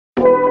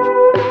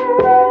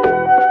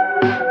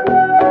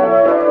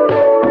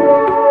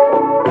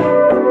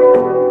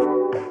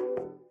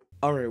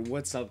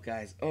What's up,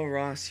 guys? Oh,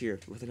 Ross here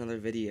with another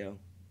video.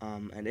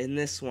 And in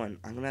this one,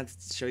 I'm gonna have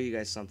to show you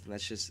guys something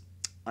that's just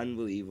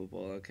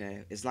unbelievable,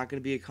 okay? It's not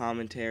gonna be a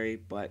commentary,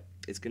 but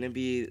it's gonna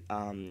be,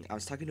 I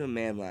was talking to a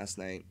man last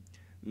night,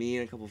 me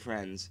and a couple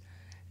friends,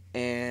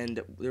 and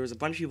there was a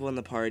bunch of people in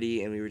the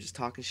party, and we were just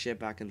talking shit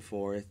back and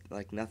forth,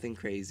 like nothing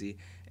crazy,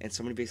 and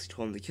somebody basically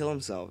told him to kill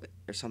himself,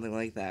 or something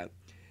like that.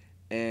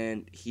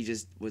 And he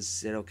just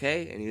said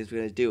okay, and he was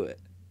gonna do it.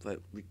 But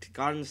we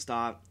got him to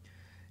stop,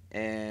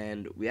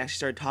 and we actually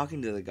started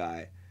talking to the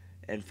guy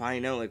and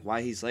finding out like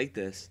why he's like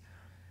this.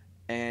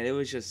 And it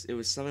was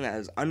something that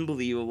was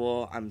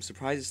unbelievable. I'm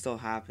surprised it still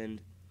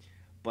happened,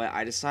 but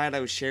I decided I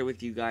would share it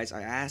with you guys.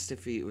 I asked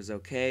if it was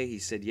okay. He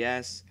said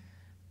yes.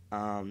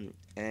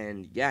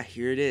 And yeah,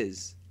 here it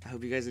is. I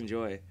hope you guys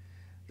enjoy.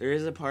 There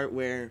is a part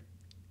where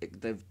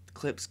the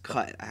clips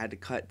cut. I had to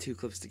cut 2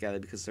 clips together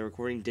because the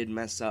recording did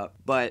mess up.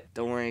 But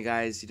don't worry,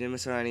 guys, you didn't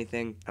miss out on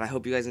anything, and I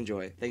hope you guys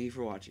enjoy. Thank you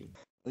for watching.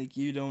 Like,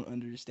 you don't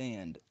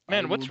understand.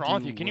 Man, what's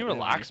wrong with you? Can you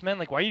relax, man?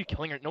 Like, why are you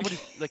killing her? Nobody,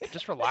 like,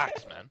 just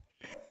relax, man.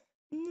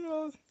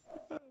 No.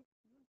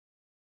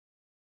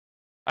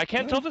 I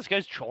can't tell if this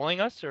guy's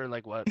trolling us or,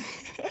 like, what.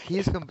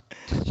 He's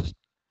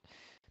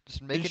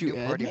just make a new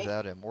party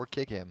without him, or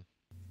kick him.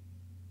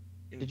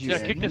 Did you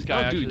kick this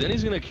guy, dude, then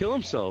he's gonna kill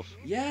himself.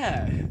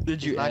 Yeah.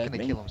 Did you He's not add gonna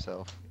me? kill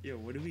himself. Yo,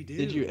 what do we do?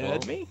 Did you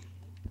add me?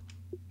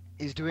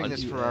 He's doing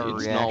this It's for our not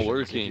reactions.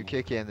 working. If you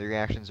kick him, the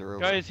reactions are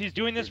over. Guys, he's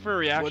doing this for a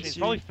reaction. He's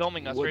probably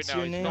filming us right what's now.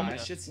 your He's name? filming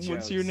Nah, us. shit's What's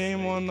jokes, your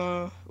name like-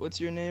 on what's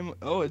your name?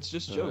 Oh, it's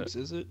just jokes,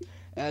 is it?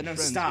 Add No,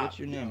 friends. stop. What's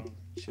your name?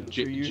 No, chill.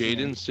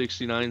 Jaden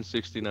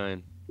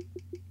 6969.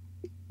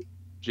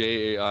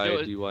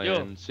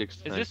 JAIDYN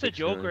 6969. Is this a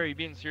joke or are you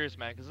being serious,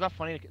 man? Because it's not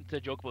funny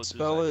to joke about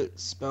suicide.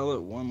 Spell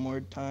it one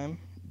more time.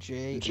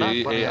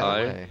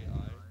 JAIDYN.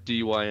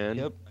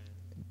 Yep.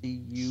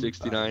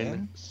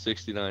 DUIN.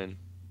 6969.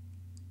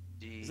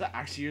 Is that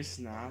actually your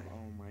snap?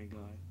 Oh my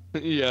god.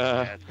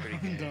 Yeah. That's pretty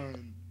I'm good.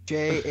 done.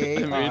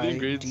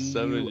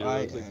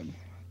 JAIDUIN.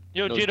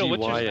 Yo, Jado,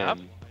 what's your snap?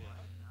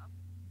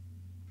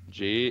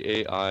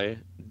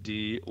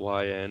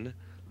 JAIDYN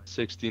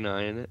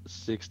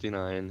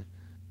 6969.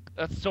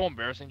 That's so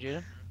embarrassing,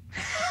 Jaden.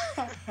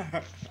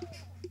 Alright,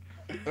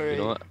 You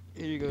know what?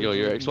 here you go. Yo,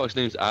 your Jaden. Xbox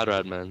name's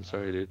adradman.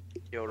 Sorry, dude.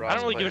 Yo, I Ross,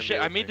 don't really play give a shit.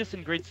 NBA I with made me. this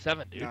in grade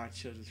 7, dude. Nah,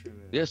 chill just for a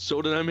minute. Yeah,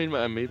 so did I made my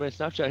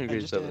Snapchat in I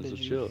grade just 7, added so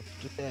you. chill.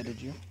 Just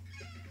added you.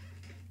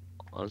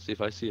 Honestly,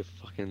 if I see a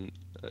fucking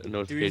Dude, if you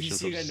notification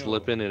see from I know.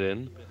 slipping it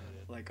in,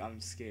 Like,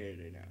 I'm scared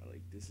right now.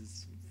 Like, this is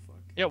some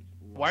fuck. Yo,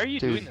 why are you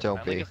Dude, doing this, don't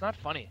man? be. Like, it's not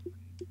funny.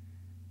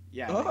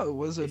 Yeah. Oh,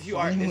 was it if you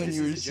are- funny if when this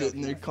you is were a joke,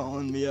 sitting there it's not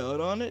calling me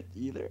out on it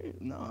either?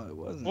 No, it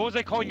wasn't. What was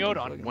I calling you out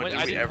on? Fucking- When I did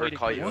we didn't ever play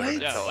call you What? out?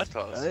 Yeah, Tell what? us,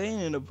 tell I us.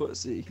 ain't a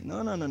pussy.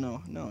 No,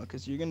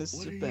 because you're gonna are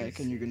sit you back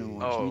and you're gonna saying?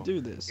 watch me Oh, do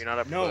this. You're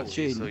not a No.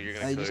 pussy, so Jaden, you're I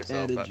gonna kill just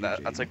yourself. added you,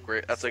 That's a Jaden.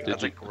 great. That's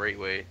a great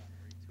way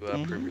to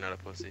prove Mhm. you're not a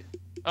pussy.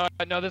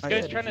 No, this I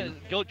guy's added trying to you.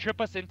 guilt trip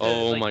us into.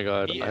 oh like, my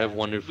god, he- I have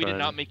one new We did friend.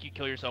 not make you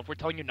kill yourself. We're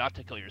telling you not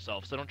to kill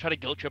yourself. So don't try to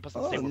guilt trip us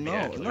and Oh say we're no,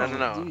 bad.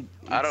 No. dude,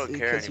 I don't it's-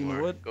 care because you know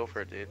anymore. what? Go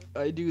for it, dude.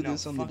 I do No,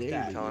 this on the fuck daily.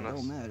 that. It Telling us.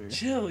 don't matter.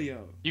 Chill,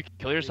 yo. You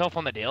kill yourself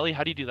on the daily?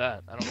 How do you do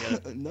that? I don't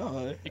get it.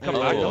 No. You come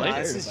back I to don't life?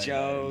 care This is about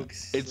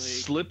jokes. It's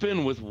like,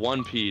 slipping with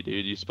 1 P,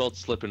 dude. You spelled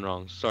slipping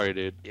wrong. Sorry,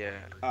 dude. Yeah.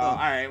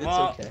 alright, It's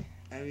well, okay.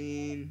 I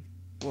mean,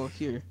 Well,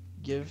 here,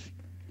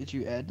 did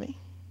you add me?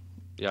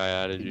 Yeah, I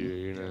added you.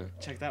 You're gonna.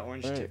 check that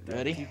orange Alright, tip.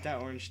 ready? Keep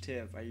that orange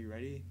tip. Are you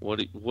ready? What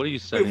are you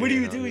Wait, saying? what are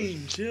you right now, dude?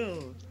 doing?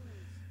 Chill.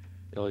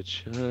 Yo,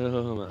 chill,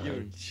 Yo,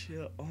 man.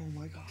 chill. Oh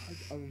my god,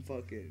 I'm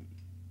fucking.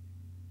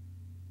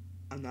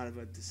 I'm not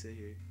about to sit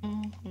here.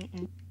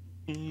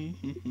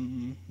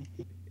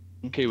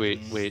 Okay,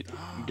 wait.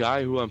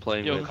 Guy who I'm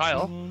playing Yo, with.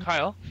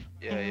 Kyle.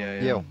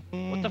 Yeah. Yo.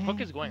 What the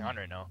fuck is going on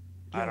right now?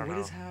 I don't What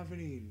know. is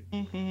happening?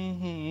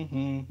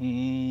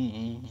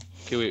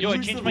 Okay, wait. Yo, I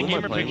Who's changed the my one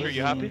gamer playing picture. with?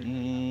 You happy?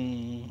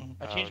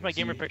 I changed my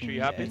gamer picture.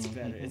 You happy? It's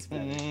better. It's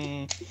better.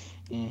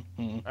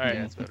 Alright.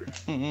 Yeah, it's better.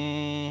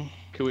 Okay,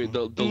 wait.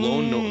 The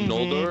lone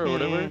Noldor or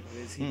whatever. What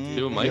is he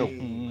Yo, doing? Mike. What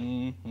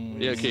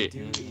Yeah, is he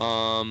okay.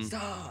 doing?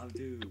 Stop,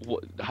 dude.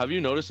 What, have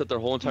you noticed that their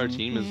whole entire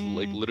team is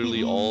like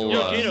literally all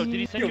Yo, Jado, did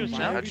he send you a Yo,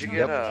 snap? How'd you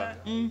Yep. get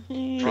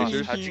Ross,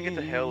 Tracers? how'd you get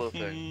the Halo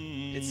thing?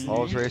 It's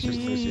All tracers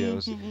and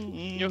Lucios.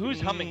 Yo,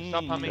 who's humming?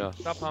 Stop humming. Yeah.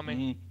 Stop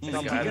humming. He's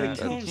Stop gonna humming.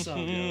 kill himself,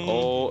 yo.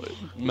 Oh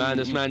man,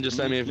 this man just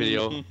sent me a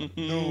video.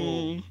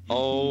 No.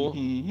 Oh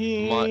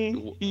my!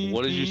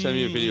 What did you send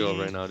me a video of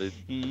right now, dude?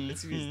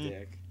 It's his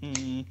dick.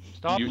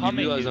 Stop You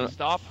humming, realize dude. I'm-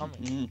 Stop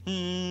humming.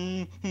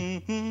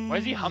 Why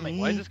is he humming?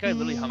 Why is this guy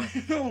literally humming?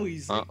 No,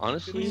 he's like,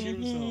 Honestly? gonna shoot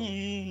himself.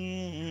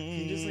 Can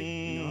you just like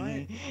not?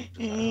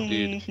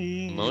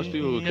 Dude, most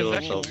people who kill It's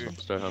actually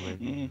themselves start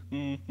humming.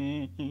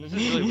 This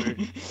is really weird.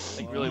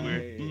 Like, really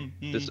weird.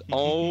 Why? This.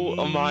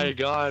 Oh my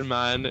god,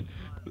 man!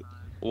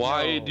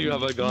 Why No. do you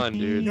have a gun,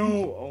 dude?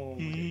 No. Oh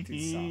my god,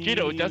 dude, stop.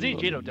 Jado, does he?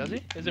 Jado, does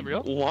he? Is it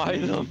real? Why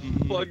the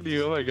fuck do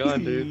you have a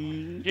gun,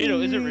 dude?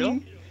 Jado, is it real?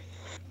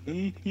 Chill.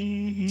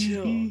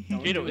 Don't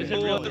Jado, do is it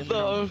real? What Is it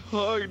real? the fuck,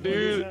 What is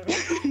dude? that?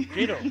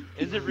 Jado,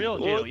 is it real?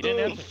 Jado, What you didn't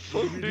the answer.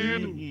 fuck,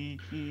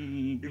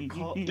 dude? You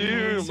call,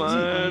 Dude,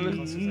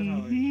 man.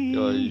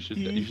 Yo, you should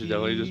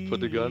definitely just put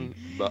the gun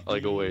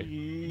like away.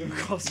 No,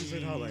 call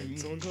suicide hotline.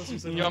 Someone call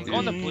suicide hotline. Yo, I'm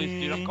calling the police,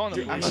 dude. I'm calling the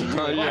Dude, police. actually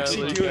do it. Yeah,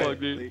 Actually like, do fuck, it.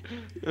 dude.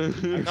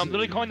 Like, No, I'm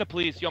literally calling the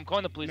police. Yo, I'm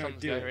calling the police no, on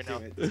this do guy it, right do now.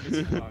 it. This bitch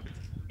is fucked.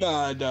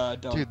 Nah,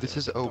 don't. Dude, this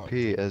is don't, OP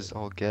don't. as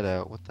all get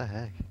out. What the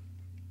heck?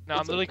 No,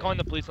 I'm It's literally okay. calling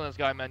the police on this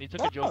guy, man. You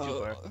took a joke too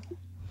far.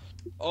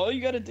 All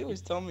you gotta do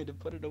is tell me to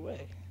put it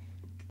away.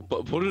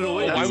 But put it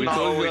away. That's dude. We not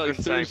told what you we've like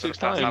been saying 36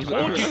 for the past times. We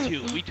told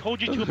you to. We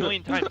told you to a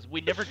million times.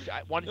 We never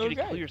wanted you to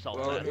Okay. kill yourself,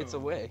 Well, man. it's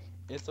away.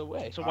 It's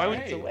away. So why would?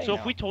 Alright. It's away So now.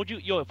 if we told you,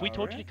 if we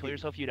told you to kill Alright.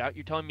 yourself,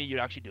 you're telling me you'd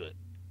actually do it.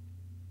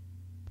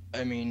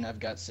 I mean, I've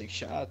got 6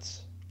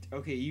 shots.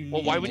 Okay, you need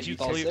Well, why would to you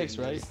be kill taking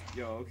yourself? this.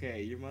 Yo,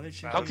 okay, your mother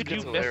checked How on could you.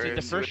 you That's miss it the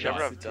hilarious. first You would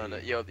never shot? have done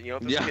it. Yo, you know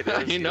what this Yeah, kid is?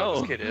 I You know what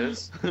know. this kid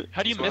is?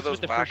 How do you He's one miss of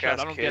with the those first shot? whack-ass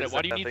I don't get it. kids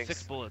Why do you that need thinks-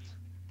 6 bullets?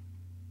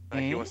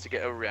 Like, he Mhm. wants to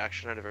get a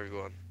reaction out of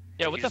everyone.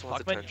 Yeah, Like, what he the just wants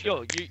fuck, man?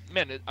 attention. Yo,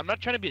 man, I'm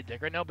not trying to be a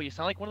dick right now, but you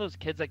sound like one of those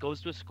kids that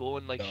goes to a school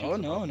and like shoots. No,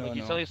 someone. no, Like,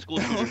 you no. sound like a school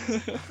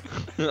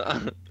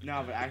shooter.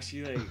 No, but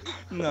actually,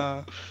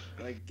 Nah.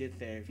 like get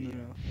therapy.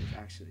 No. Like,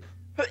 actually.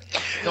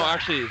 No,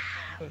 actually,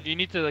 you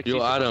need to like. see Yo,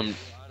 someone. Adam.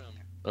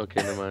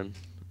 Okay, never mind.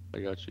 I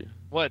got you.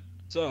 What?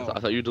 So, I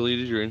thought you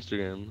deleted your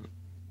Instagram.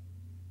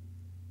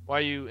 Why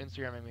are you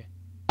Instagramming me?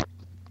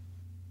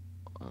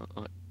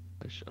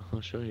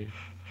 I'll show you.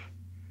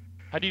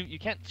 How do you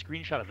can't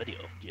screenshot a video,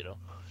 you know?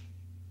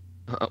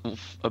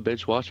 A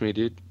bitch watch me,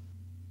 dude.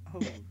 Oh.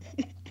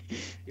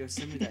 Yo,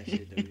 send me that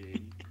shit, though,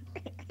 dude.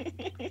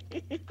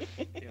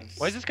 Yo,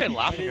 Why is this guy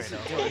laughing what is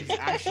right it? now? Yo, he's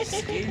actually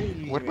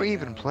scaring me What were we right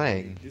even now.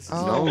 playing? This is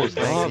Oh, No, it's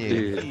stop, 19.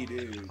 dude.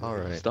 dude.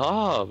 Alright.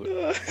 Stop. Why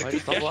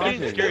This stop guy's laughing?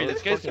 getting scary.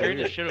 This guy's Fuck scaring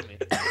you. the shit out of me.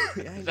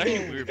 Yeah, It's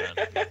actually weird, man.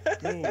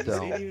 No, this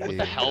Don't ain't even- What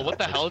the hell? What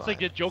the hell? It's like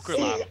the Joker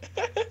laugh.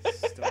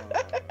 Stop,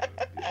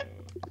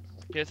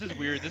 Okay, this is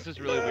weird. This is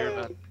really weird,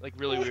 man. Like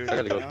really weird. I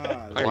gotta yo. go.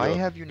 Nah, Why go.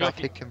 have you not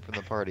Go. kicked him from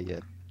the party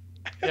yet?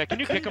 Yeah, can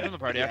you kick him from the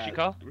party, yeah, actually,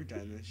 Kyle? We're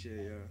done this shit,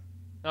 yo.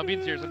 No, I'm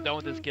being serious. I'm done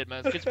with this kid,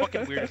 man. This kid's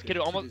fucking weird. This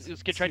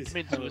kid tried to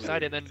commit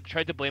suicide and then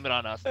tried to blame it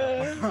on us.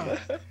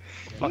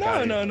 Fuck no,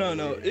 outta no, here. no,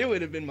 no. It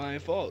would have been my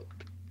fault.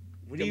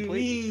 What do you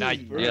Completely. mean? Nah,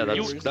 Yeah,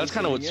 You- that's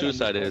kind of what Yeah,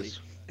 suicide nobody. is.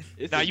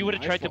 It's Now just you would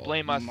have my tried to fault,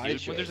 blame us, my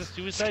dude. When there's a choice.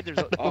 suicide, there's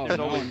Oh, there's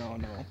no, always. no,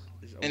 no.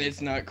 There's And always-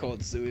 it's not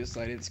called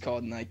suicide. It's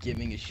called not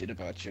giving a shit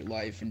about your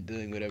life and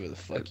doing whatever the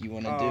fuck you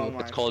want to Oh do. my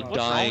It's called fuck. What's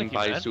wrong dying with you,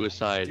 by man?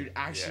 suicide. Dude,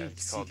 actually, Yeah,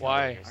 it's called see-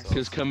 Why? killing yourself.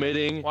 Because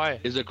committing Why?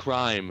 is a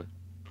crime.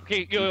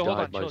 Okay, You hold died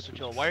on, by chill, suicide.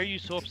 chill. Why are you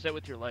so upset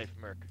with your life,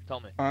 Merc?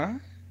 Tell me. Huh?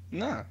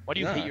 Nah. Why do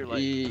you nah. hate your life?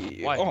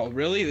 He- Why? Oh,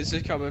 really? This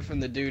is coming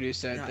from the dude who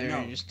sat No, there no,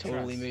 and just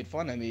totally trust. made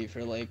fun of me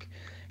for like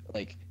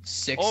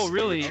 6 Oh,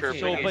 really? Chirping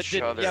So, each but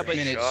did, other. yeah, but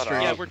minutes Shut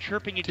straight. yeah, up. we're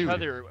chirping each Dude.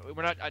 other.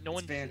 We're not. No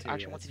one banter,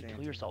 actually yeah, wants you to it's kill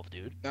banter. yourself,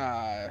 dude.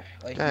 Like,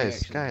 Guys, you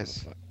actually guys.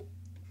 give a fuck.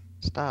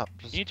 Stop.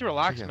 You Just need to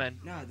relax, Yeah. man.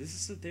 Nah, this is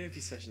some therapy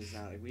sessions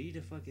now. Like, we need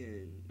to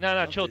fucking. No,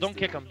 help chill. this Don't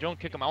kick dude. him. Don't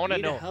kick him. I want to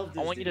need to know. help I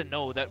this want you to dude.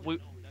 know that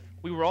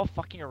we were all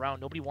fucking around.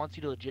 Nobody wants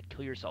you to legit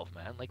kill yourself,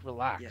 man. Like,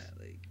 relax. Yeah,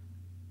 like.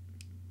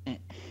 Mm.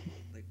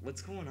 Like,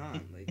 what's going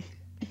on? Like,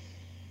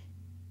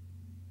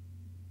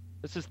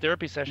 This is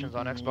therapy sessions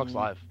on Xbox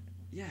Live.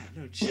 yeah,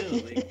 no, chill.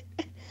 Like,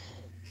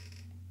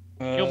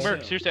 Yo, Uh, Merc,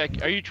 chill.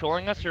 seriously, are you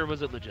trolling us or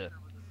was it legit?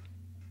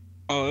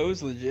 Oh, it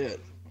was legit.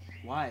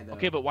 why though?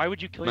 Okay, but why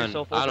would you kill Man,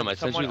 yourself Adam, over I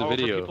sent you someone the over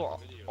video.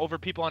 over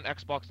people on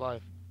Xbox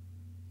Live?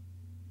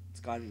 It's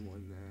gotta be more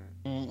than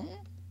that. Mm-hmm.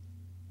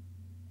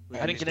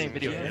 Like, I didn't get any do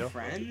video, you you have know?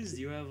 friends?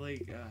 Do you have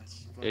like?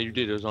 Yeah, you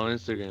did. It was on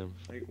Instagram.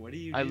 Like, what do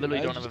you? I do? literally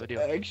I don't have a just-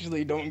 video. I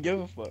actually don't give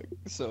a fuck.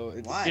 So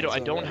it's. Why? Vito, I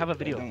it's don't alright. have a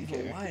video. I don't But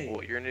care. why?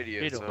 Well, you're an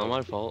idiot. Vito. So. Not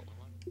my fault.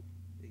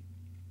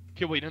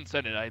 Okay, well, you didn't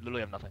send it. I literally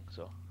have nothing,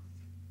 so.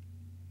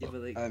 Yeah,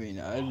 but like. I mean,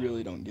 I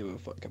really don't give a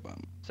fuck about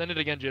him. Send it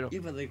again, Jito. Yeah,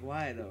 but like,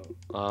 why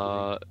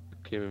though?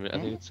 Okay, wait a minute.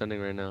 I think it's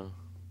sending right now.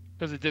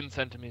 Because it didn't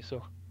send to me,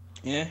 so.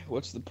 Yeah,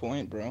 what's the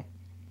point, bro?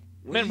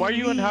 What Man, do why are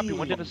you you unhappy?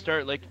 When mean? did it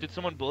start? Like, did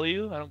someone bully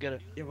you? I don't get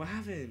it. Yeah, what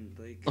happened?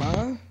 Like.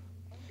 Huh?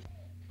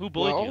 Who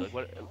bullied Well, you? Like,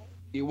 what?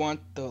 You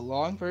want the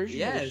long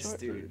version? or the Yes, short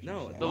dude. version?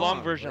 No, The long,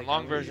 long version, like,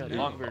 long I really version, know.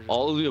 long version.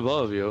 All of the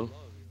above, yo.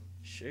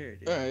 Sure,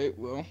 dude. Alright,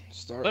 well,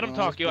 start. Let him when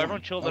I was talk, yo, born.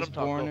 everyone chill, I let was him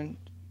talk, born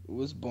go.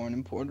 was born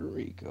in Puerto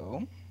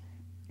Rico.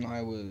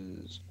 I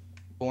was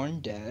born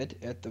dead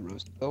at the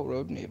Roosevelt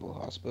Road Naval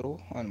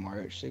Hospital on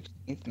March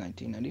 16th,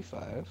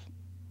 1995.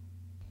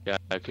 Yeah,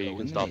 okay, you Go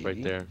can with stop me.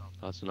 right there.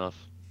 That's enough.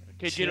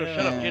 Okay, Jito,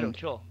 shut up, Jito, And-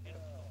 chill.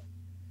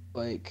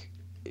 Like,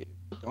 I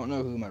don't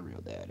know who my real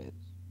dad is.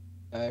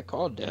 I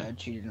called dad,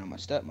 cheated on my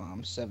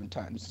stepmom 7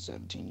 times in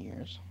 17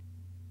 years.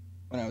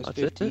 When I was That's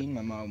it? 15,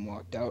 my mom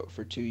walked out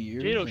for 2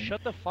 years. Jito, and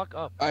shut the fuck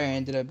up. I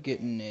ended up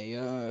getting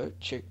a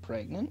chick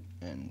pregnant,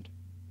 and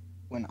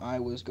when I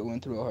was going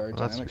through a hard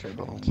Well, that's time, I your tried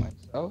to fault. hang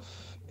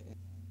myself.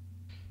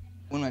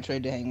 When I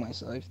tried to hang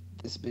myself,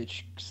 this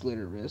bitch slit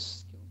her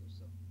wrist,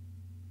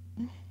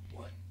 killed herself.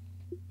 What?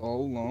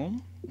 All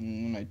alone.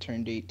 And when I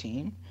turned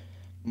 18,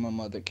 my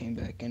mother came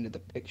back into the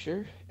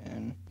picture,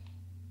 and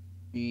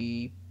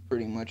she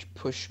pretty much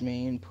pushed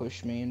me and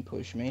pushed me and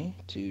pushed me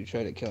to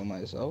try to kill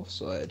myself.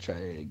 So I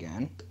tried it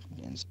again.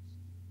 And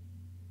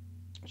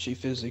She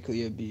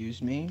physically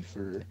abused me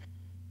for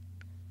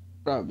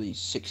probably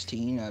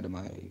 16 out of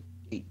my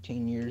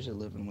 18 years of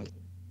living with.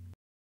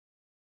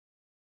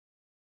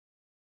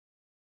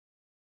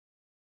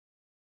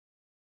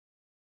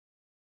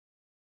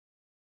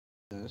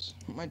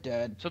 My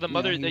dad. So the you know,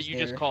 mother he that was you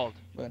just there, called,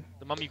 but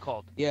the mom you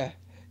called. yeah,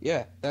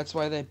 yeah. That's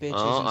why that bitch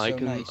Oh, isn't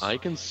so nice. I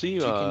can see.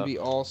 She can be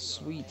all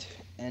sweet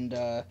and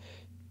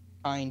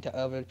kind to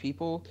other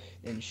people,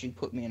 and she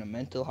put me in a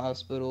mental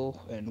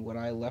hospital. And when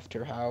I left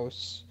her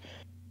house,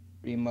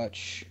 pretty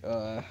much,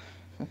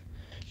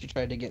 she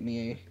tried to get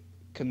me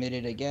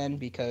committed again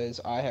because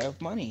I have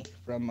money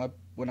from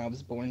when I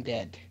was born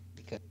dead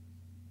because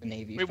the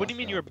Navy. Wait, what do you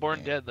mean you were born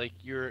me. dead? Like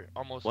you're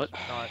almost What?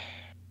 not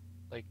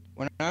like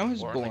When I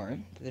was born, like-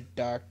 born, the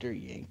doctor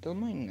yanked on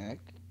my neck,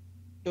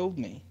 killed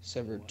me,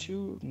 severed What?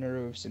 2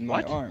 nerves in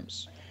What? my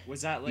arms.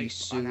 Was that He like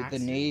sued the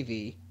accident?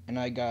 Navy, and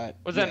I got.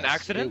 Was that an yes,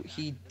 accident?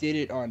 He did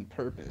it on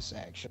purpose,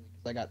 actually.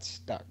 'Cause I got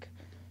stuck.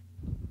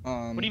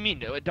 What do you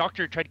mean? A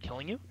doctor tried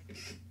killing you?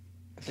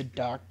 The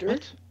doctor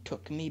What?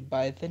 took me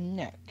by the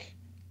neck,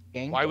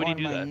 yanked Why would he on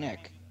do my that?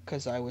 neck,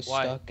 because I was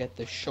Why? stuck at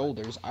the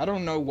shoulders. I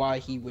don't know why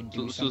he would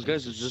do So this something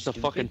guy's so just a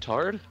stupid. fucking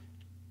tard?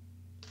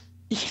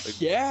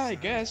 Yeah, I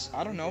guess.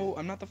 I don't know.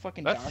 I'm not the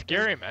fucking That's doctor.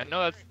 scary, man.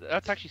 No,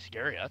 that's actually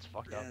scary. That's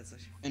fucked Yeah, up. it's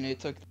actually. And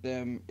it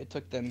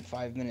took them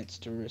 5 minutes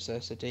to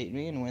resuscitate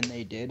me, and when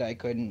they did, I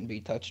couldn't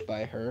be touched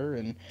by her,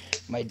 and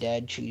my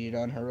dad cheated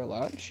on her a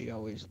lot. She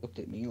always looked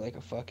at me like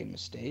a fucking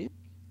mistake.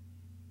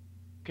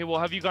 Okay, well,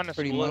 have you gone to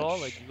Pretty school at all?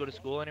 much. Like, you go to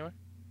school anywhere?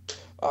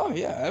 Oh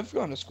yeah, I've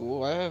gone to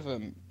school. I have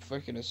a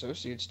fucking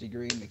associate's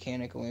degree in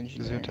mechanical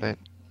engineering. Gesundheit.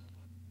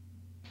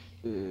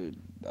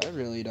 I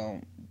really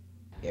don't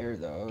care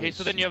though. Okay,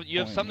 so then you have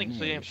It's something. So you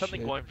annoying have as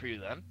something shit. going for you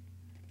then.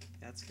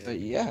 That's But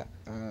good. yeah,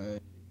 I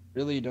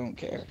really don't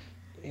care.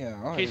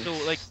 Yeah. Okay, so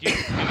like, do you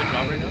have a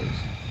job right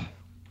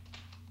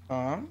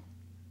now?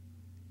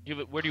 Huh?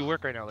 Where do you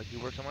work right now? Like, do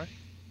you work somewhere?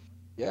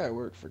 Yeah, I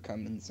work for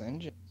Cummins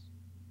Engine.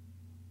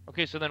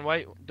 Okay, so then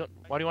why do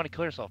you want to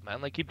kill yourself,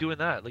 man? Like, keep doing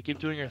that. Like, keep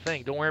doing your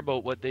thing. Don't worry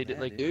about what they did.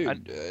 Yeah, Like, Dude,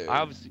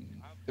 I obviously,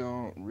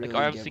 don't really.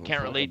 like, I obviously give a can't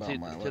fuck relate about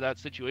my to life. that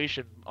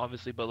situation,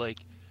 obviously, but like,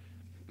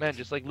 man,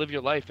 just like live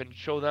your life and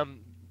show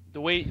them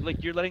the way.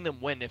 Like, you're letting them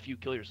win if you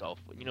kill yourself.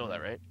 You know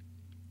that, right?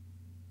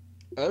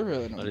 I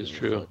really don't. That is give a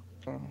true.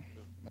 fuck.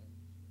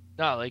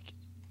 Nah, like,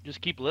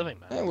 just keep living,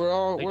 man. Yeah, Like,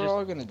 we're just-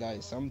 all gonna die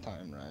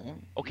sometime, right?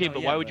 Okay, No,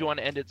 but yeah, why would you but- want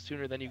to end it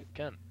sooner than you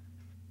can?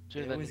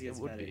 Sooner It than always it gets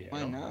would better. be.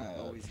 Why you know? not? It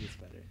always gets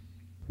better.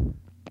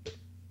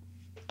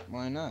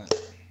 Why not?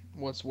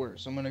 What's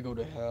worse? I'm gonna go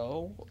to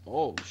hell?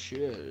 Oh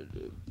shit!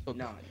 Took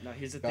No,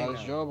 here's the thing.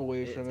 God's though. job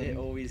away from It him.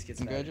 always gets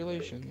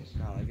Congratulations.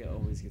 better. No, like it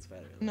always gets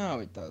better. No,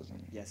 it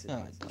doesn't. Yes, it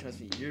No, does. it Trust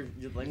me, doesn't.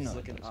 your life No, is it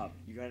looking doesn't. up.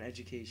 You got an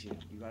education.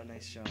 You got a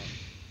nice job.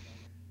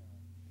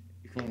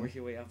 You can Mm. work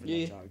your way up in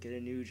Yeah. that job. Get a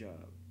new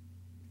job.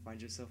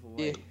 Find yourself a wife.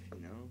 Yeah.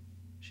 You know,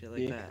 shit like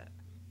Yeah. that.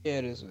 Yeah,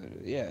 it is.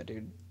 Yeah,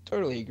 dude.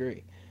 Totally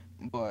agree.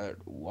 But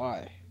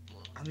why?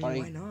 I mean, Why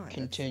why not?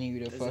 Continue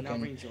to Does it not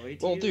fucking. bring joy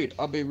to Well, you? dude,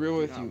 I'll be real Do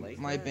you with not you. like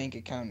My that? bank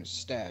account is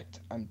stacked.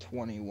 I'm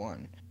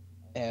 21.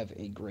 I have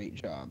a great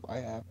job. I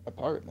have an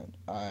apartment.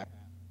 I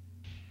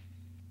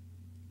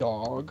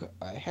dog.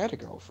 I had a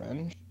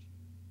girlfriend.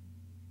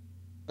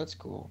 That's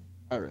cool.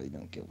 I really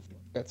don't give a fuck.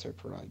 That's her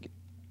prerogative.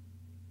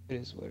 It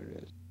is what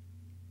it is.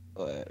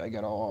 But I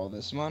got all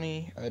this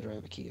money. I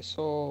drive a Kia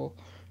Soul.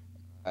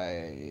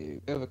 I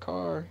have a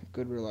car.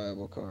 Good,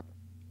 reliable car.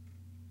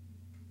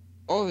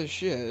 All this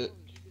shit.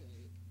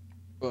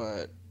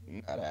 But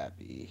not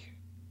happy.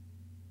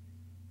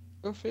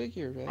 Go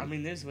figure, right? I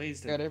mean, there's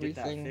ways to Got get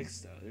everything. that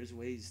fixed, though. There's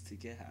ways to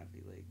get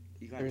happy. Like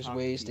you gotta There's talk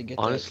ways to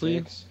people. get Honestly,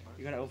 that fixed.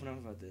 You gotta open up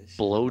about this. shit.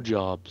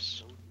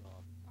 Blowjobs.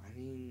 I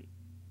mean,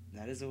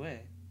 that is a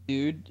way.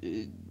 Dude,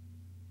 it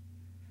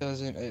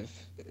doesn't. I've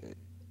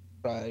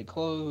tried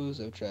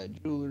clothes. I've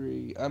tried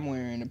jewelry. I'm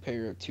wearing a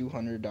pair of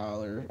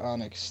 $200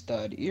 Onyx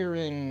stud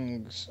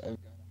earrings. I've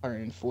got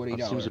 $140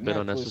 That seems a bit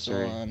necklace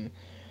unnecessary. on.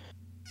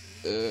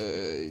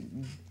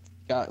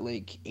 Got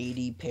like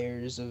 80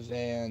 pairs of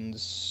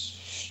Vans.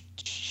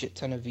 Shit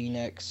ton of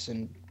V-necks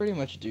and pretty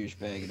much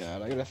douchebagged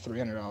out. I got a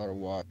 $300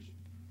 watch.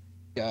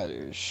 Got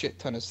a shit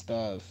ton of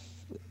stuff,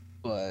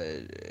 but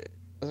it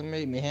doesn't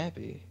make me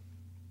happy.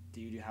 Do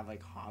you have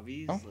like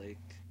hobbies? Oh. Like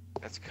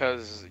That's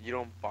because you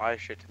don't buy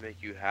shit to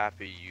make you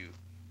happy. You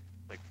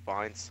like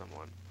find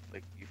someone.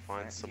 Like you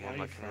find you someone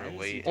got that any can friends? You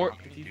relate. Or-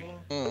 talk to people?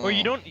 Or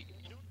you don't,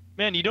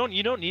 man. You don't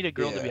need a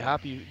girl to be Yeah.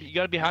 happy. You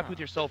gotta be happy with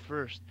Yeah. yourself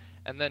first,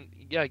 and then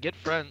yeah, get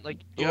friends. Like,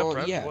 do you have Well,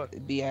 friends? or yeah,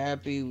 What? be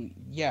happy.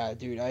 Yeah,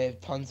 dude, I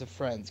have tons of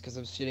friends because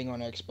I'm sitting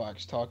on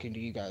Xbox talking to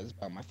you guys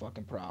about my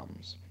fucking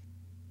problems.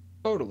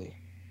 Totally.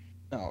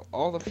 No,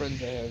 all the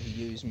friends I have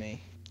use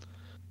me.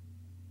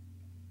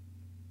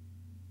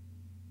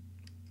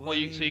 Well,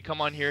 so you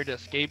come on here to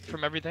escape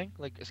from everything,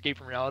 like escape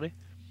from reality.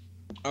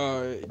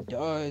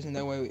 Isn't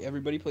that why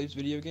everybody plays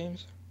video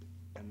games?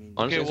 I mean,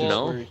 Honestly, Okay,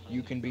 well- Where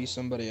you can be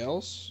somebody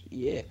else?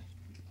 Yeah.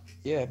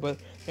 Yeah, but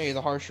hey,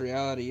 the harsh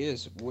reality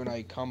is when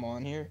I come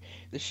on here,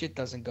 the shit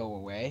doesn't go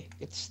away.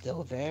 It's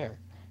still there.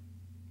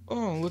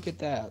 Oh, look at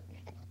that.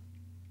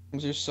 I'm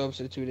just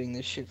substituting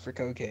this shit for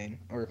cocaine,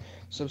 or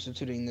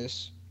substituting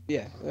this.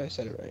 Yeah, I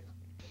said it right.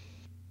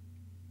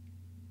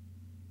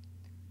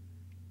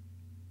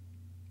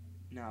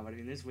 No, but I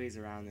mean, there's ways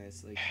around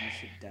this. Like, you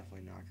should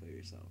definitely not kill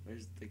yourself.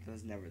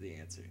 That's never the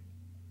answer.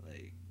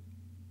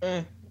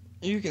 Like,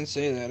 You can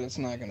say that. It's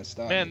not gonna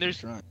stop. Man, me there's-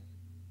 from trying.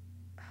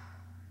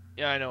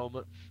 Yeah, I know,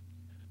 but.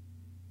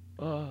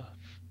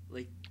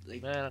 like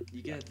Man.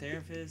 you get a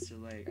therapist, or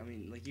like, I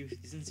mean, like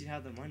since you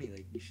have the money,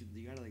 like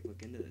you gotta like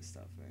look into this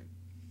stuff,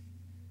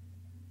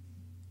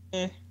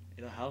 man.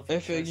 It'll help. I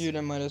figured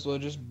I might as well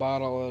just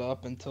bottle it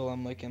up until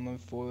I'm like in my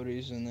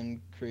 40s, and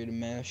then create a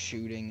mass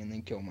shooting and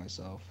then kill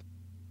myself.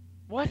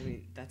 What? I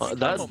mean,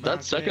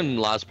 That second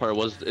last part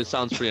it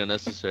sounds pretty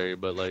unnecessary,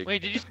 but like.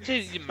 Wait, did you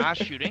say mass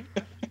shooting?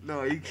 No,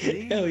 are you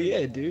kidding? Hell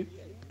yeah, dude.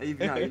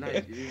 No, you're not.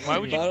 Why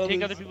would you Bottle take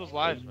this- other people's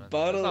lives, man?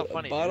 Bottle That's not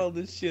funny. bottle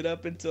this shit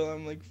up until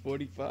I'm like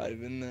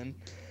 45, and then,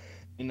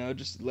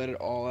 just let it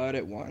all out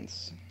at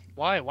once.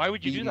 Why? Why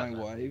would you Beat do that? my man?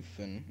 wife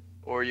and.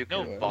 Or you No,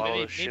 can maybe- bottle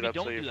maybe this shit up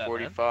don't till do you're that, man.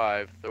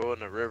 45, throw it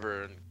in a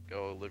river, and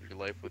go live your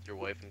life with your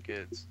wife and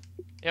kids.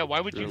 Yeah, why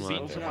would you Never beat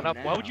mind. someone Open up?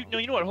 up Why would you? now. No,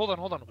 you know what?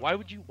 Hold on. Why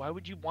would you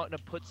want to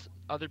put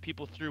other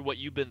people through what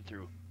you've been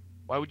through?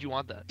 Why would you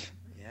want that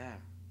Yeah.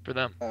 for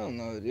them? I don't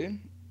know, dude.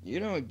 You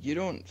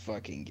don't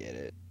fucking get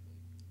it.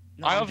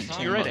 No, I I'm obviously-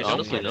 trying you're right, to. I don't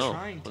Honestly, get it. no. I'm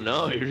trying to.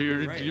 No,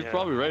 you're right.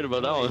 probably right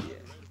about that one.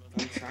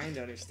 I'm trying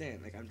to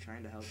understand. Like, I'm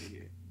trying to help you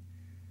here.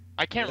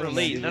 I can't Yeah,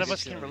 relate. man, None of it's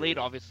us can chill. relate,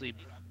 obviously.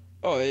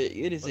 Oh, it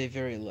is a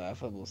very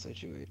laughable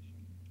situation.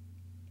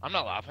 I'm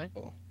not laughing.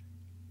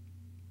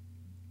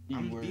 You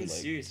I'm were being like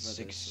serious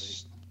about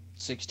this,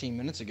 16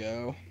 minutes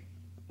ago.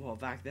 Well,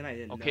 back then I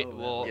didn't Okay, know.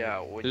 well- Yeah,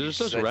 when It's you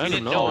just said random We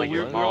didn't no, know. like, We're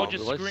your all mom,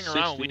 just like, screwing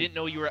around. 16. We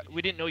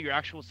didn't know your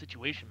actual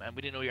situation, man.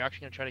 We didn't know you're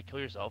actually gonna try to kill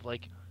yourself.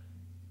 Like,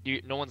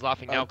 no one's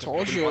laughing now I because told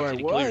nobody you wants I you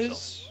to kill yourself.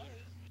 was.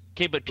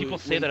 Okay, but people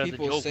say When that as a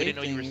people joke. We say didn't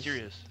know you were things-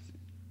 serious.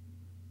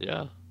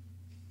 Yeah.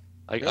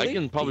 I Really?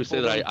 can probably say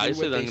People that don't I do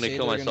say what that I'm they gonna say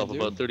kill they're myself gonna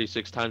about do?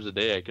 36 times a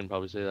day. I can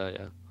probably say that,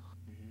 yeah.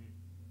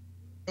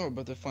 No,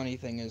 but the funny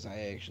thing is, I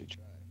actually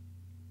tried.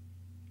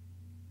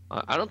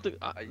 I don't think.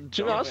 To be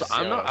don't honest, even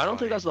I'm say not. that's I don't think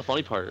funny. that's the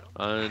funny part.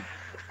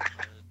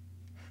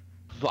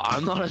 But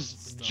I'm not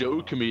a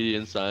joke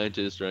comedian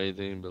scientist or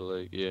anything. But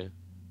like, yeah.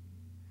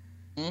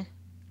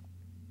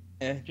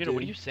 Jada,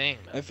 what are you saying,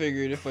 man? I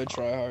figured if I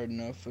try hard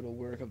enough, it'll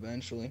work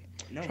eventually.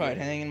 No, Tried but-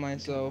 hanging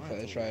myself.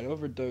 want I to. tried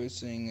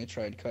overdosing. I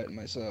tried cutting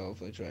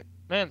myself. I tried.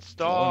 Man, blowing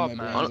stop, my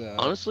man. brains out.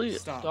 Honestly,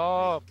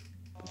 Stop.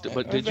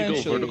 but did you go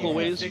Eventually, vertical yeah.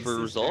 ways Fix for this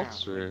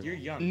results, now. or? Like, you're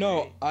young. No,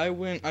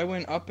 right? I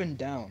went up and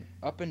down,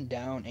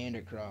 and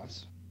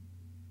across.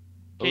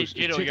 Okay, Oh, Jado,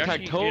 you're actually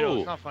tic-tac-toe. Jado,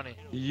 it's not funny.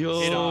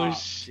 Yo, Stop,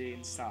 sh-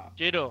 Jaden, stop.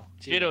 Jado,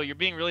 Jado. Jado, you're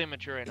being really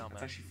immature right now, That's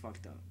man. actually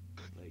fucked up.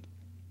 Like,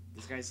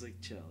 this guy's like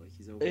chill. Like,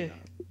 he's open up.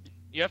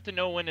 You have to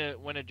know when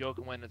a joke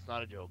and when it's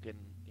not a joke, and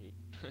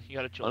you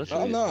gotta chill. Honestly,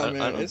 Oh no, I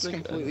man, don't it's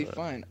think- completely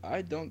fine.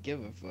 I don't give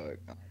a fuck.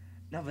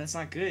 No, but that's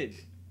not good.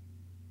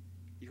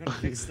 You gotta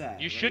fix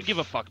that. You like, should give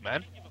a fuck,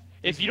 man.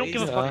 If you don't ways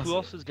give a to fuck, fix who it.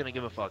 else is gonna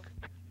give a fuck?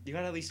 You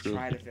gotta at least True.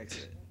 try to fix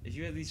it. If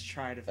you at least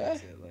try to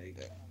fix it,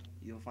 like,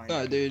 you'll find No,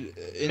 out. dude.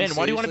 Man,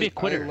 why do you want to be a seriously, I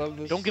quitter? love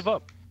this- Don't give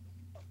up.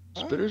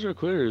 Huh? Spitters are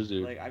quitters,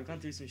 dude. Like, I've gone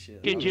through some shit.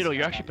 Okay, Like, Jado, it's you're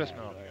not actually that pissing me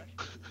bad,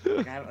 off.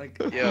 Like, I,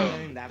 like, I'm Yo, not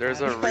even that there's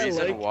bad. a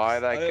reason like- why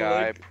that I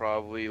guy like-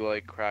 probably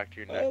like cracked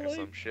your neck or like-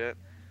 some shit.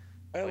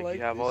 I Like,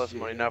 you have all this this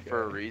money shit, now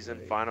for a guys, reason.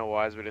 like- Find a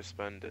wise way to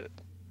spend it.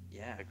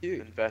 Yeah. Like,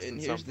 Dude, invest in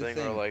and here's the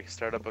something or thing. like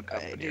start up a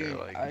company or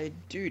like.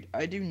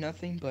 I do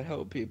nothing but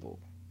help people.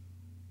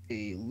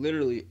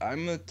 Literally,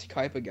 I'm the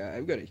type of guy.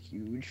 I've got a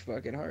huge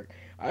fucking heart.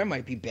 I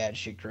might be bad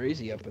shit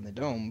crazy up in the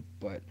dome,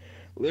 but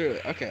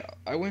literally, okay.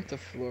 I went to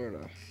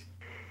Florida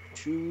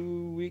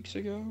 2 weeks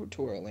ago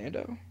to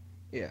Orlando.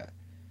 Yeah.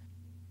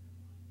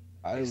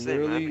 I Same,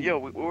 literally. man. Yo,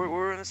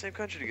 we're in the same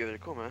country together.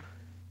 Cool, man.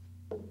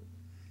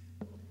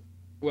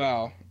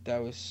 Wow,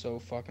 that was so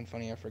fucking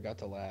funny. I forgot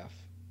to laugh.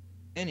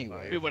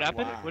 Anyway, Wait, what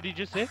happened? Wow. What did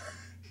you just say?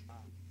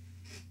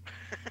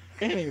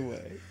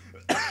 anyway.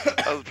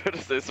 I was about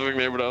to say something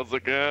there, but I was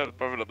like,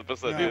 probably not the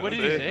best idea. Wait, what to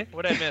did you say?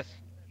 What did I miss?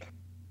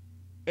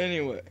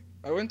 Anyway,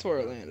 I went to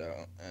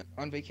Orlando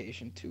on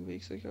vacation 2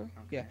 weeks ago.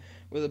 Yeah,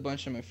 with a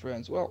bunch of my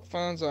friends. Well,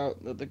 found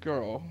out that the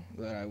girl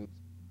that I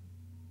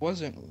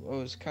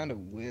was kind of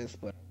with,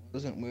 but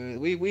wasn't with.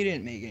 We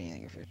didn't make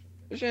anything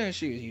official.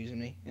 She was using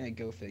me. Yeah,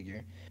 go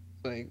figure.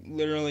 Like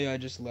literally, I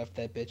just left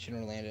that bitch in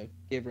Orlando.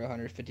 Gave her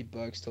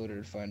 $150. Told her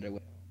to find her way.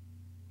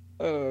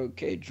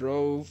 Okay,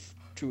 drove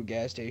to a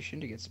gas station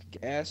to get some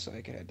gas so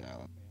I could head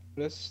down.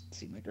 Just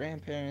see my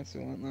grandparents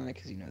and whatnot,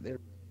 because they're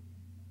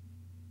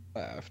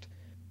left.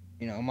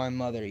 My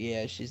mother,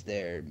 yeah, she's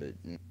there, but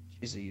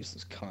she's a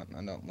useless cunt, and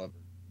I don't love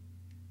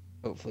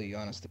her. Hopefully,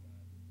 honest,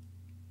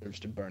 deserves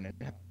to burn it.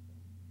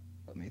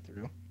 Let me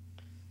through.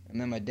 And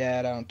then my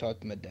dad, I don't talk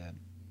to my dad.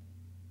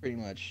 Pretty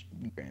much,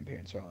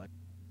 grandparents are all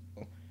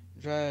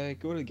like,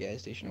 go to the gas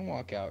station and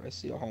walk out. I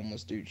see a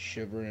homeless dude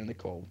shivering in the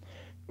cold.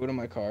 Go to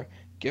my car,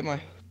 get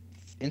my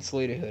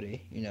insulated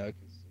hoodie, because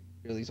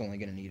really's only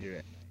gonna need it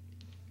at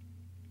night.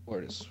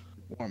 Or it's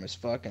warm as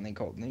fuck, and then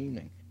cold in the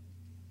evening.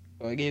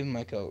 So I gave him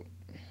my coat.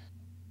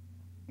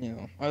 You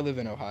know, I live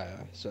in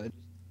Ohio, so I just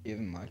gave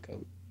him my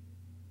coat.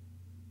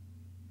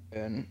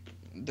 And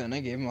then I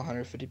gave him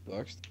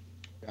 $150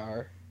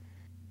 shower.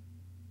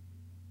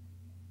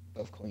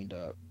 Self cleaned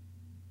up.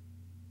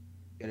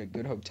 Get a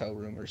good hotel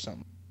room or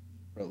something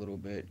for a little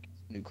bit. Get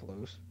some new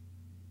clothes.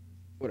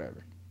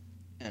 Whatever.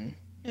 And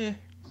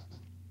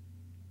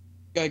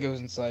guy goes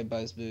inside,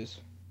 buys booze.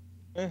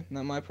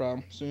 Not my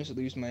problem. As soon as it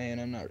leaves my hand,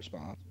 I'm not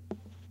responsible.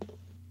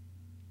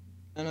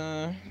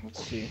 And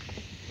let's see.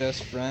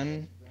 Best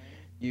friend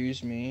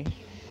used me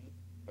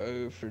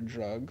for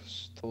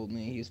drugs. Told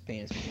me he was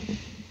paying his fee.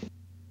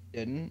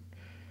 Didn't.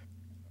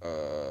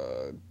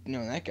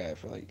 Known that guy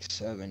for like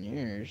 7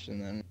 years,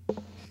 and then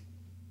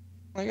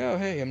like, oh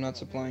hey, I'm not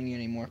supplying you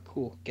anymore.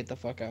 Cool, get the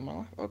fuck out of my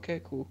life.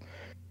 Okay, cool.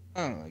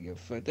 I don't really give a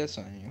fuck. That's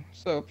on you.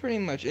 So pretty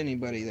much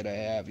anybody that I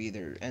have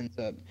either ends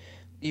up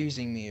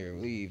using me or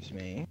leaves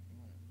me,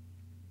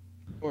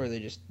 or they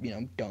just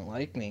don't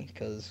like me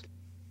because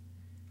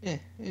it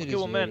Okay, is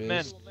well, what man, it man,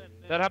 is.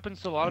 that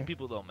happens to a lot of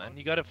people though, man.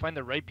 You gotta find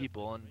the right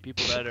people and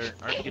people that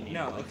aren't gonna.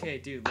 No, okay,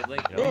 dude, but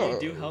like, You when know? you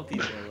do help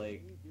people,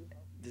 like,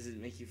 does it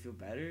make you feel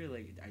better?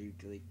 Like, are you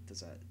like, does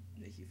that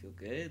make you feel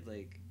good?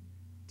 Like,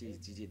 do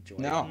you enjoy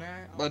No, from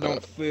that? I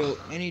don't feel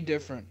any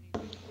different.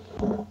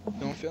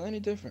 Don't feel any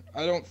different.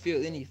 I don't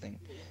feel anything.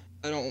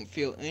 I don't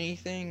feel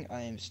anything.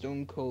 I am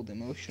stone cold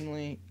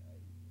emotionally.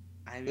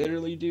 I mean,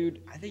 Literally,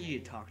 dude. I think you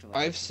talked a lot.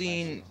 I've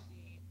seen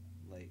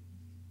like,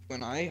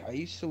 when I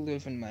used to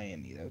live in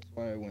Miami. That's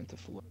why I went to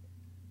Florida.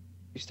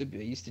 I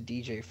used to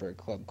DJ for a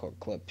club called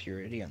Club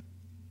Purity. And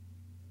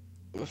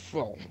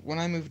well, when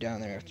I moved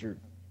down there after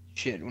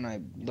when I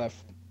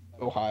left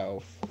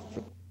Ohio,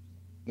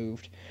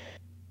 moved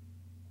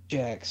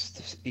Jax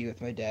to be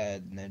with my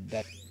dad, and then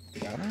that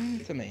got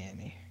to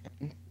Miami.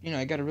 And,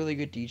 I got a really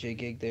good DJ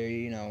gig there.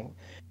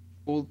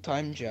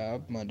 Full-time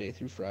job Monday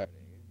through Friday.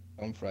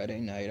 On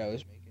Friday night, I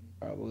was making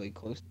probably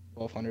close to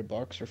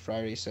 $1,200 for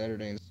Friday,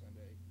 Saturday, and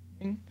Sunday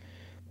evening,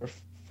 or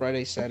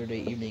Friday, Saturday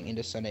evening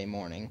into Sunday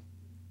morning.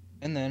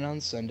 And then on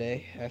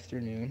Sunday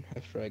afternoon,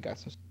 after I got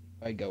some sleep,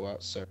 I'd go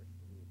out surf.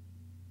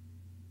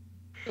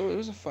 So it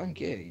was a fun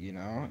gig,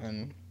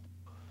 and,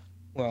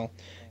 well,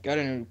 got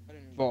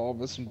involved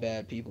with some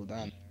bad people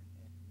down there.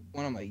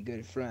 One of my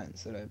good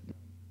friends that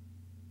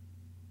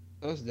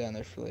I was down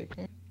there for like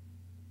a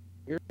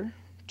year,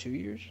 2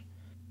 years.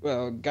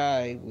 Well, a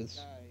guy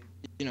was,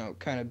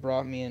 kind of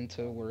brought me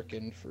into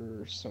working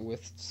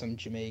with some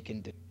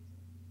Jamaican dude.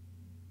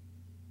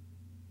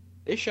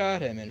 They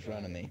shot him in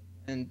front of me,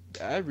 and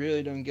I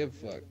really don't give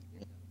a fuck.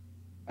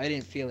 I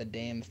didn't feel a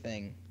damn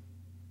thing.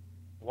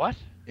 What?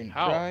 Didn't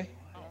How? cry.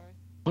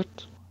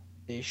 What?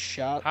 They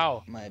shot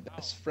How? my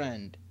best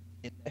friend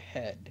in the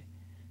head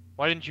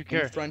Why didn't you in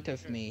care? front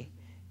of me.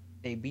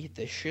 They beat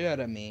the shit out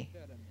of me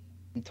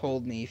and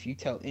told me, if you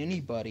tell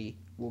anybody,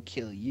 we'll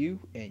kill you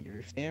and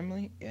your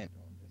family. And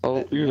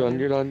Oh, you're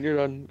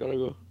done. Gotta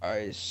go.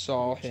 I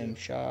saw him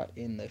shot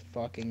in the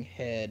fucking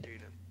head.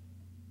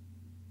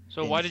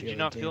 So Didn't why did feel you a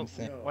not damn feel?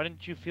 thing. Why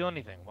didn't you feel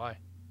anything? Why?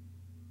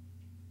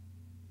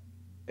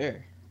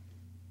 There.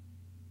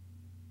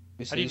 It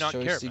was How do you his not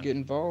choice care, to man? get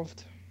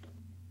involved.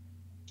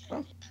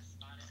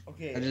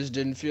 okay, I just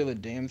didn't feel a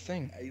damn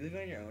thing. are you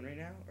living on your own right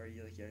now, or are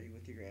you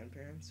with your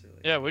grandparents, or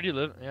like? Yeah, where do you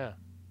live? Yeah.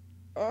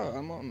 Oh,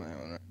 I'm on my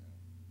own.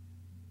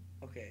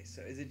 Okay,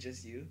 so is it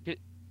just you? Yeah.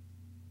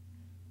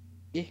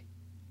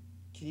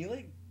 Can you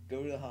like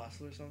go to the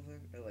hospital or something,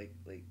 or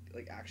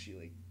like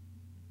actually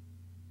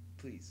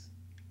please,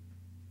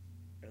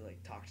 or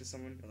like talk to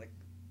someone, or like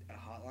a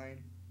hotline?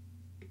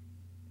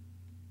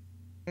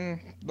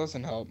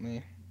 Doesn't help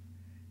me.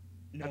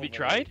 No, Have you but,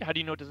 tried? like, How do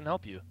you know it doesn't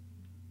help you?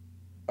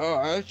 Oh,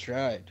 I've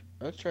tried.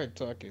 I've tried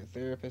talking to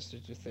therapist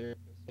after therapist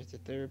after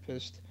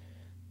therapist.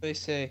 They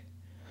say,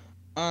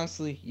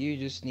 honestly, you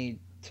just need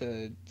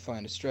to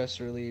find a stress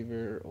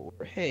reliever,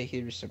 or hey,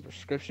 here's some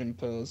prescription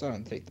pills. I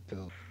don't take the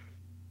pills.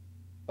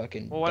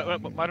 Fucking Well,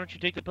 why don't you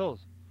take the pills?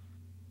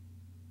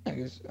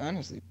 Because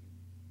honestly,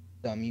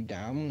 dumb you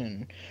down,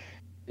 and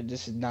it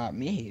just is not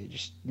me. It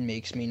just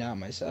makes me not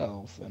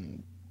myself,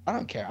 and I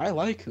don't care. I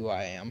like who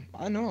I am.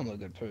 I know I'm a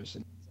good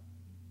person.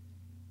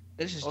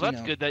 It's just, Well,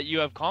 that's good that you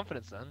have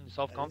confidence then,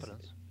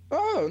 self-confidence.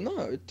 Oh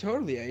no, I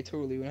totally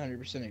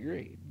 100%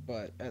 agree.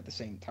 But at the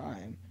same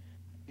time,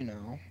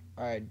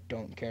 I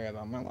don't care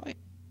about my life.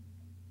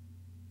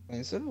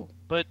 And so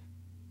But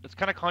it's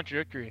kind of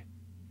contradictory.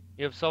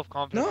 You have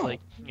self-confidence,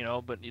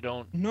 No. but you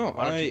don't. no,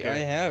 Why don't you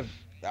care?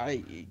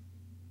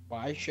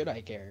 Why should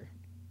I care?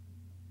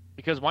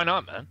 Because why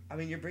not, man? I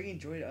mean, you're bringing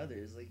joy to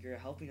others. Like, you're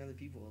helping other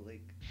people.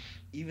 Like,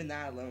 even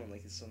that alone,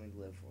 like, is something to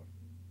live for.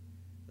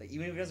 Like,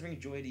 even if it doesn't bring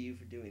joy to you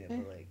for doing it,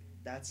 but like,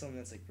 that's something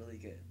that's like really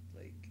good.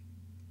 Like,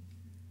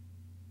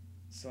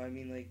 so I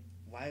mean, like,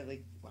 why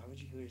would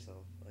you kill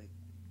yourself? Like,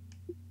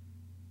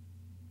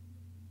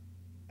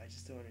 I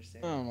just don't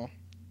understand. I don't know.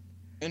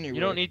 Anyway, You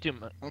don't need to,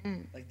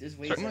 man. Like, there's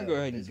ways. I'm gonna go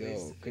ahead and there's ways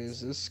go to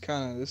fix because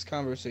it. this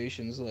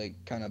conversation's like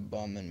kind of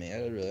bumming me.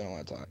 I really don't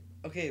want to talk.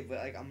 Okay, but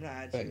like, I'm gonna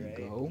add Let you, right?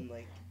 go. And,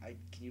 like,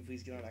 can you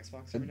please get on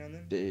Xbox every now and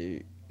then?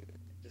 They,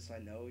 just so I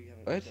know you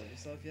haven't What? killed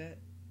yourself yet.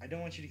 I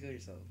don't want you to kill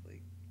yourself.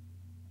 Like,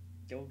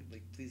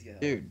 please get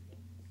help. Dude,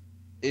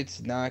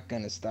 it's not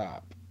gonna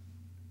stop.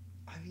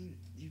 I mean,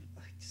 you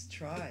just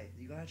try.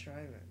 You gotta try,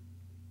 man.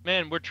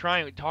 Man, we're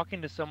trying.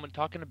 Talking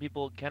to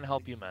people can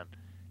help you, man.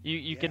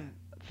 You can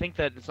think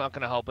that it's not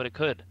gonna help, but it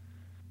could.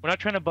 We're not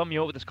trying to bum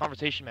you out with this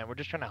conversation, man. We're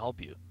just trying to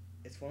help you.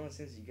 It's one of those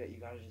things you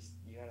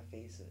gotta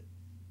face it,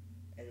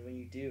 and when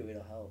you do,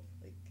 it'll help.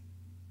 Like,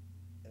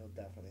 it'll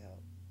definitely help.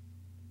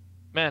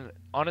 Man,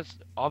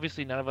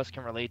 obviously none of us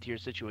can relate to your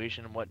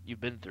situation and what you've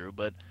been through,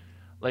 but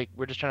like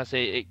we're just trying to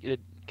say it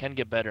can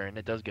get better, and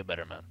it does get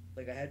better, man.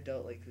 Like I had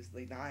dealt like this,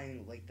 like not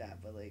even like that,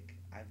 but like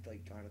I've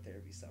like gone to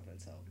therapy stuff and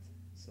it's helped.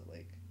 So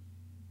like,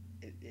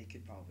 it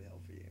could probably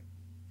help for you.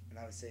 And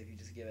I would say if you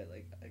just give it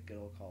like a good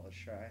old college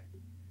try,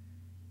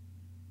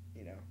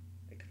 you know,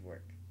 it could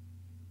work.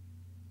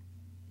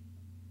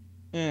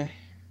 I'm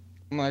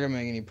not gonna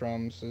make any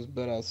promises,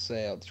 but I'll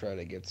say I'll try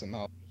to get some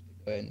help.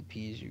 Go ahead and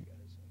appease you guys.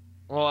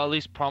 Well, at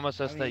least promise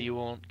us I that mean- you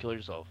won't kill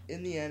yourself.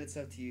 In the end, it's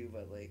up to you,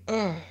 but like,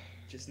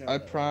 just know I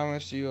that,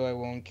 promise you I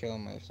won't kill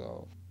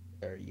myself.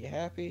 Are you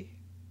happy?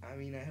 I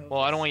mean, I hope.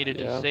 Well, I don't want you to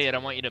it's- just say it. I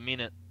want you to mean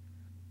it.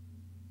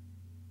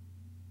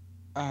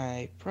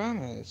 I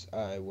promise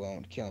I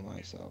won't kill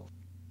myself.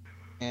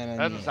 And I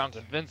That doesn't mean sound it.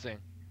 convincing.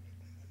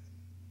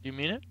 Do you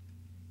mean it?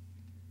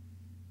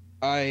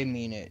 I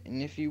mean it.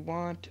 And if you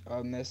want,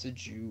 I'll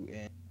message you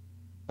in.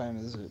 What time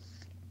is it?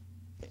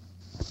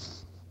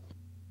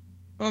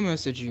 I'll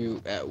message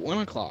you at 1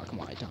 o'clock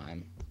my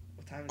time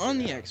What time is on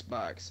it the now?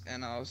 Xbox,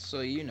 and I'll so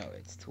you know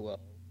it's 12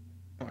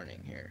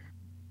 morning here.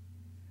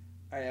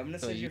 All right, I'm gonna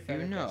So send you your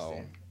friend request know.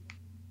 in.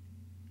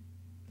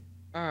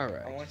 All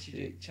right. I want you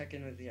to check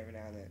in with me every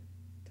now and then.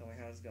 Tell me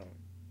how it's going.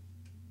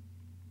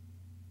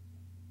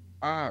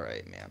 All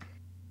right, man.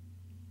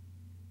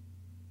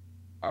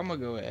 I'm gonna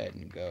go ahead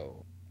and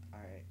go. All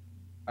right.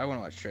 I want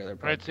to watch Trailer All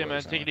Park right, Sam, man,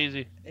 Boys take on. it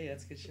easy. Hey,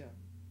 that's a good show.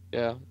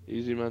 Yeah,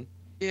 easy, man.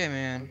 Yeah, Have a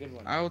man. good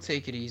one. I will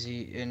take it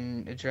easy.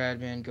 And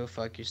adradman, go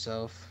fuck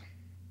yourself.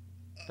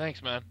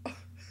 Thanks, man.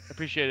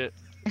 Appreciate it.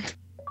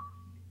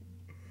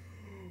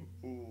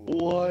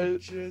 What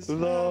just the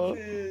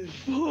happened?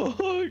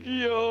 fuck,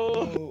 yo?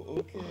 Oh,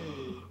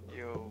 okay.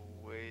 Yo,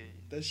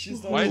 wait. That's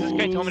just. Why is this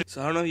guy telling me?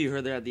 So I don't know if you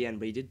heard that at the end,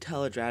 but he did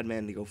tell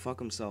adradman to go fuck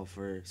himself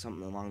or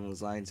something along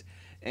those lines,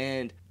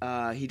 and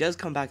he does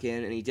come back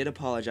in and he did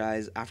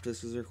apologize after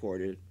this was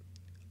recorded,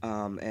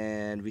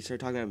 and we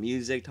started talking about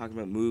music, talking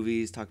about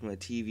movies, talking about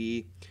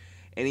TV,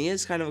 and he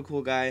is kind of a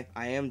cool guy.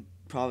 I am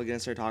probably gonna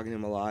start talking to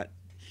him a lot.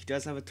 He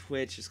does have a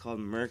Twitch. It's called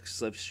Merc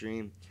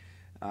Slipstream,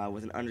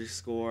 with an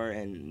underscore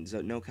and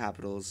no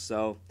capitals.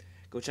 So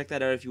go check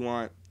that out if you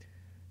want.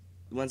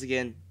 Once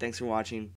again, thanks for watching.